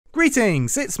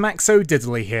Greetings, it's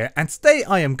MaxoDiddly here, and today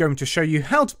I am going to show you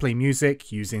how to play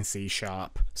music using C#.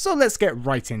 So let's get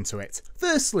right into it.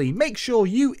 Firstly, make sure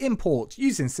you import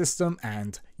using System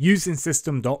and using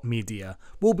System.Media.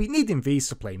 We'll be needing these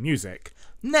to play music.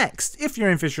 Next, if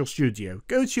you're in Visual Studio,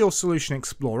 go to your Solution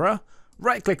Explorer,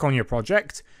 right click on your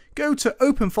project, go to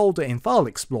Open Folder in File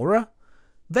Explorer,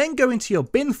 then go into your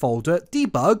bin folder,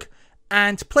 debug,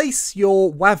 and place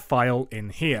your WAV file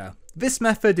in here. This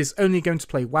method is only going to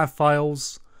play WAV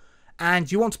files, and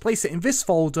you want to place it in this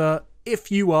folder if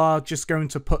you are just going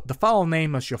to put the file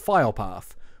name as your file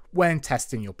path when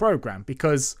testing your program,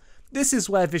 because this is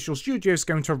where Visual Studio is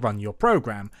going to run your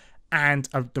program, and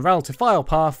the relative file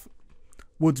path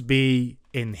would be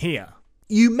in here.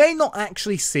 You may not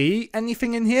actually see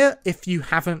anything in here if you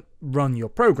haven't run your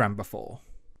program before.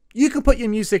 You can put your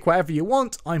music wherever you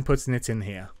want, I'm putting it in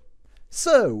here.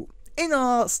 So, in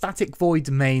our static void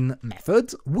main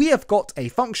method, we have got a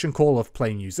function call of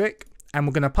play music, and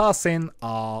we're going to pass in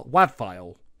our WAV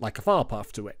file, like a file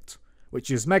path to it, which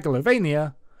is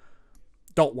megalovania.wav.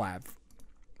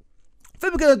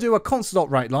 Then we're going to do a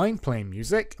console.writeLine, playing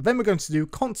music, then we're going to do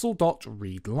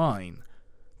console.readLine.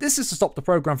 This is to stop the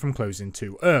program from closing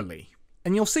too early,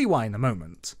 and you'll see why in a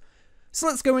moment. So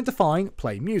let's go and define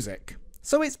play music.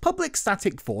 So it's public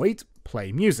static void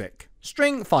play music.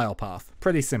 String file path,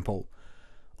 pretty simple.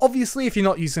 Obviously, if you're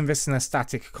not using this in a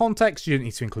static context, you don't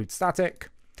need to include static.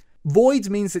 Void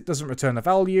means it doesn't return a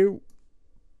value.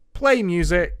 Play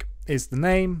music is the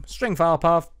name. String file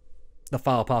path, the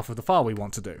file path of the file we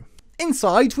want to do.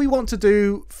 Inside, we want to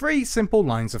do 3 simple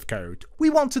lines of code.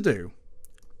 We want to do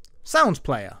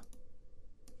SoundPlayer,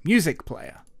 music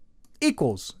player,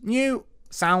 equals new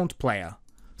SoundPlayer.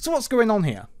 So what's going on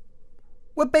here?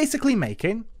 We're basically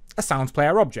making a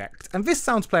SoundPlayer object, and this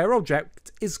SoundPlayer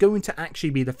object is going to actually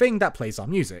be the thing that plays our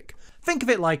music. Think of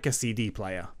it like a CD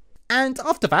player. And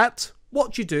after that,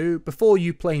 what do you do before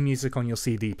you play music on your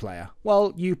CD player?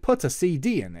 Well, you put a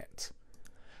CD in it.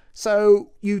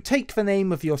 So you take the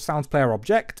name of your SoundPlayer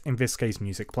object, in this case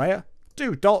music player,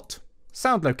 do dot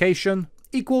sound location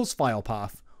equals file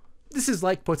path. This is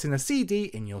like putting a CD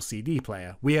in your CD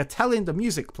player. We are telling the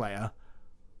music player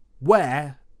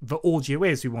where the audio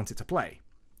is we want it to play.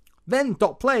 Then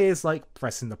 .play is like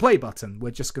pressing the play button. We're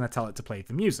just going to tell it to play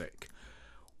the music.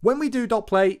 When we do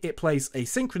 .play, it plays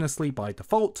asynchronously by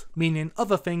default, meaning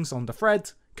other things on the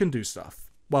thread can do stuff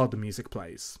while the music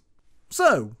plays.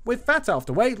 So, with that out of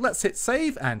the way, let's hit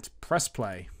save and press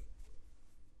play.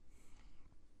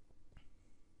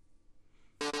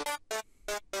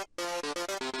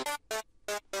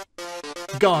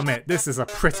 Gotta admit, this is a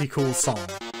pretty cool song.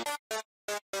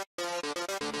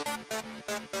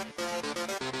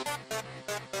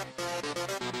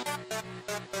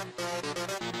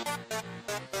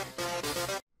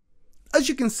 As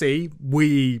you can see,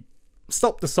 we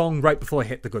stopped the song right before I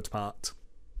hit the good part.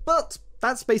 But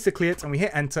that's basically it, and we hit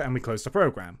enter and we close the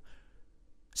program.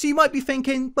 So you might be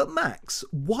thinking, but Max,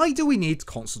 why do we need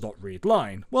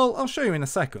console.readLine? Well, I'll show you in a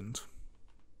second.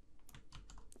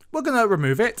 We're going to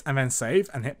remove it and then save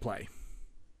and hit play.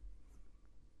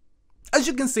 As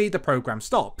you can see, the program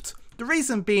stopped. The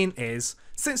reason being is,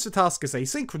 since the task is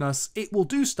asynchronous, it will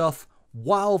do stuff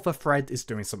while the thread is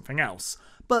doing something else.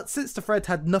 But since the thread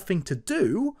had nothing to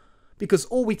do, because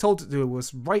all we told it to do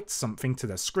was write something to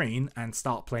the screen and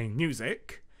start playing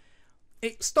music,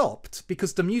 it stopped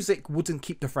because the music wouldn't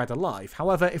keep the thread alive.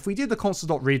 However, if we do the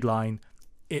console.readLine,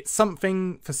 it's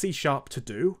something for C# to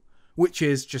do, which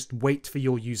is just wait for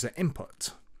your user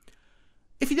input.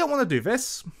 If you don't want to do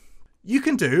this, you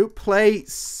can do play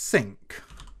sync.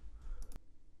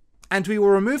 And we will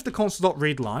remove the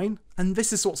console.readLine, and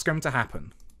this is what's going to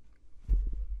happen.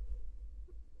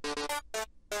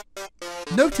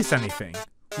 Notice anything?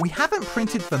 We haven't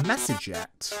printed the message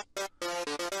yet.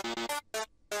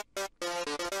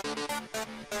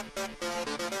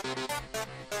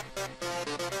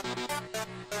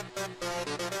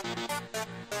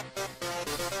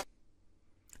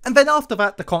 And then after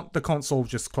that, the console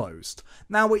just closed.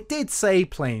 Now, it did say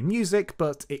playing music,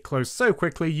 but it closed so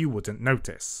quickly you wouldn't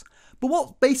notice. But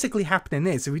what's basically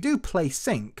happening is, if we do play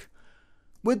sync,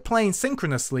 we're playing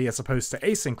synchronously as opposed to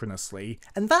asynchronously,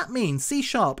 and that means C#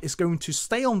 is going to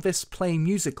stay on this play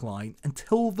music line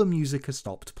until the music has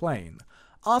stopped playing.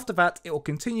 After that, it will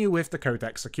continue with the code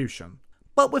execution.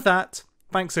 But with that,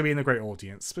 thanks for being a great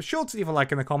audience. Be sure to leave a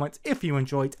like and a comment if you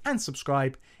enjoyed, and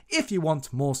subscribe if you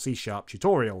want more C#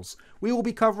 tutorials. We will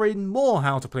be covering more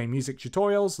how to play music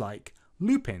tutorials like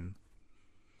looping,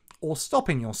 or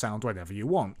stopping your sound whenever you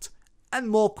want, and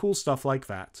more cool stuff like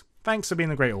that. Thanks for being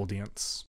a great audience.